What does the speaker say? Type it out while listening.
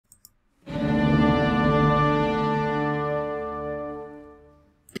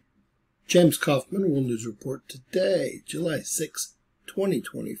James Kaufman, World News Report today, July 6,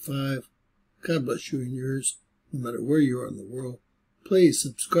 2025. God bless you and yours, no matter where you are in the world. Please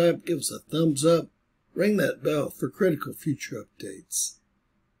subscribe, give us a thumbs up, ring that bell for critical future updates.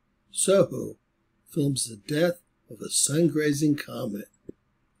 Soho films the death of a sun-grazing comet,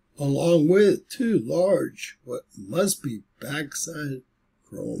 along with two large, what must be backside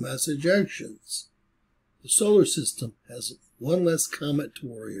coronal mass ejections. The solar system has one less comet to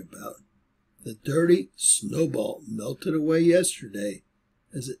worry about. The dirty snowball melted away yesterday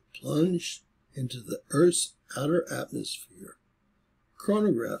as it plunged into the Earth's outer atmosphere.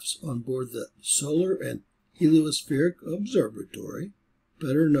 Chronographs on board the Solar and Heliospheric Observatory,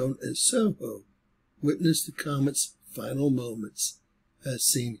 better known as SOHO, witnessed the comet's final moments, as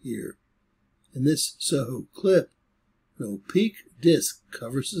seen here. In this SOHO clip, an opaque disk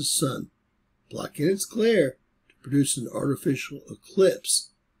covers the sun, blocking its glare to produce an artificial eclipse.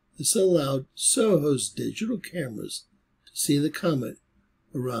 This allowed SOHO's digital cameras to see the comet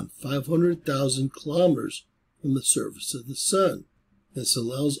around 500,000 kilometers from the surface of the sun. This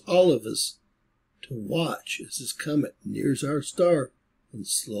allows all of us to watch as this comet nears our star and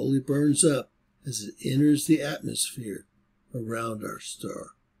slowly burns up as it enters the atmosphere around our star.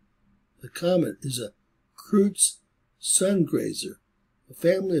 The comet is a Kreutz sungrazer, a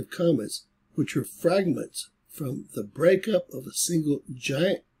family of comets which are fragments from the breakup of a single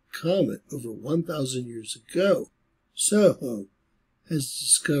giant comet over 1,000 years ago. SOHO has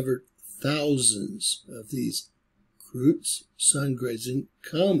discovered thousands of these Kreutz sun-grazing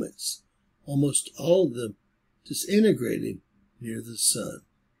comets, almost all of them disintegrating near the sun.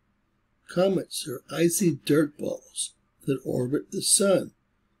 Comets are icy dirt balls that orbit the sun.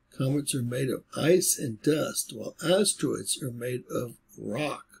 Comets are made of ice and dust, while asteroids are made of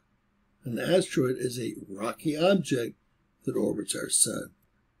rock. An asteroid is a rocky object that orbits our sun.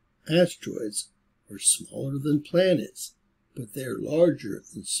 Asteroids are smaller than planets, but they are larger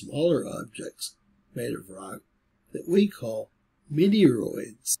than smaller objects made of rock that we call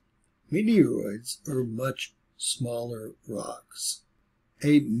meteoroids. Meteoroids are much smaller rocks.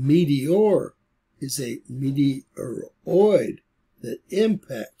 A meteor is a meteoroid that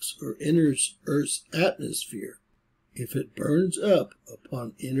impacts or enters Earth's atmosphere. If it burns up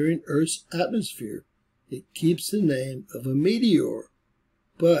upon entering Earth's atmosphere, it keeps the name of a meteor.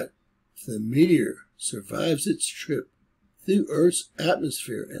 But if the meteor survives its trip through Earth's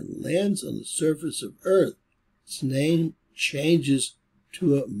atmosphere and lands on the surface of Earth, its name changes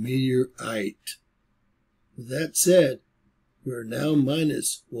to a meteorite. With that said, we are now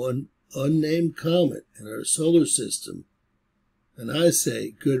minus one unnamed comet in our solar system, and I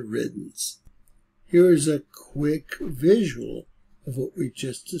say good riddance. Here is a quick visual of what we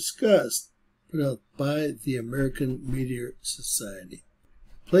just discussed, put out by the American Meteor Society.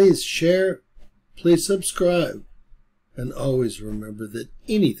 Please share, please subscribe, and always remember that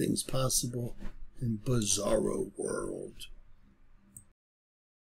anything's possible in Bizarro World.